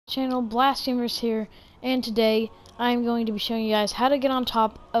Channel Blasphemers here, and today I'm going to be showing you guys how to get on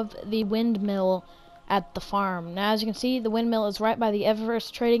top of the windmill at the farm. Now, as you can see, the windmill is right by the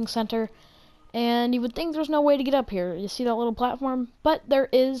Everest Trading Center, and you would think there's no way to get up here. You see that little platform? But there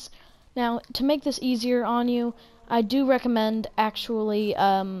is. Now, to make this easier on you, I do recommend actually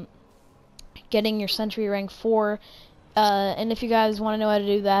getting your Century Rank 4, and if you guys want to know how to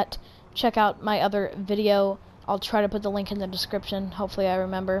do that, check out my other video. I'll try to put the link in the description. Hopefully I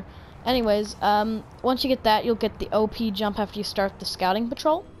remember. Anyways, once you get that, you'll get the OP jump after you start the scouting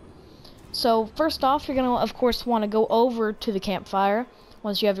patrol. So first off, you're going to, of course, want to go over to the campfire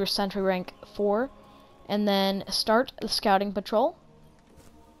once you have your Century Rank 4, and then start the scouting patrol.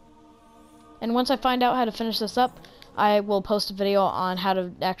 And once I find out how to finish this up, I will post a video on how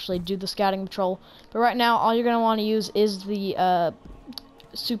to actually do the scouting patrol. But right now, all you're going to want to use is the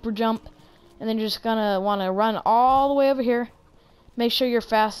super jump. And then you're just gonna want to run all the way over here. Make sure you're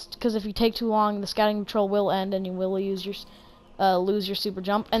fast, because if you take too long, the scouting patrol will end, and you will use your lose your super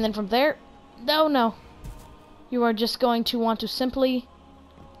jump. And then from there, no, you are just going to want to simply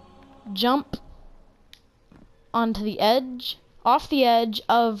jump onto the edge, off the edge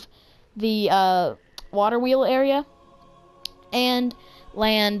of the water wheel area, and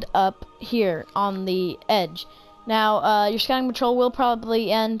land up here on the edge. Now, your scouting patrol will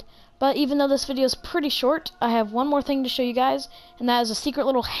probably end. But even though this video is pretty short, I have one more thing to show you guys, and that is a secret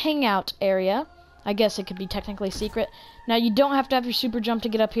little hangout area. I guess it could be technically secret. Now, you don't have to have your super jump to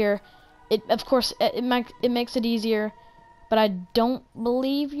get up here. Of course, it makes it easier, but I don't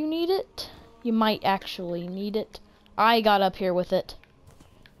believe you need it. You might actually need it. I got up here with it,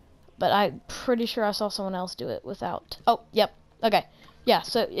 but I'm pretty sure I saw someone else do it without. Oh, yep. Okay. Yeah,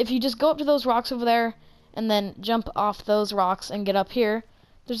 so if you just go up to those rocks over there, and then jump off those rocks and get up here,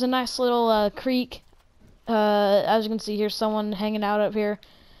 there's a nice little creek. As you can see, here's someone hanging out up here.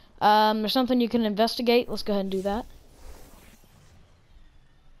 There's something you can investigate. Let's go ahead and do that.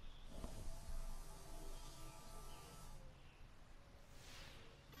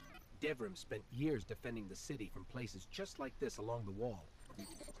 Devrim spent years defending the city from places just like this along the wall.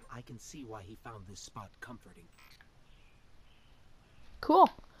 I can see why he found this spot comforting. Cool.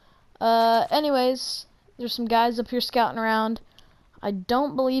 Anyways, there's some guys up here scouting around. I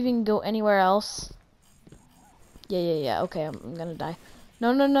don't believe you can go anywhere else. Yeah. Okay, I'm gonna die.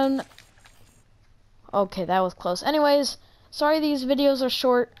 No. Okay, that was close. Anyways, sorry these videos are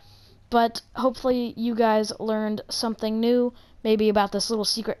short, but hopefully you guys learned something new, maybe about this little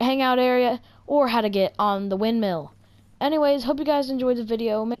secret hangout area, or how to get on the windmill. Anyways, hope you guys enjoyed the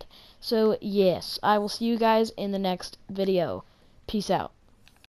video. So, yes, I will see you guys in the next video. Peace out.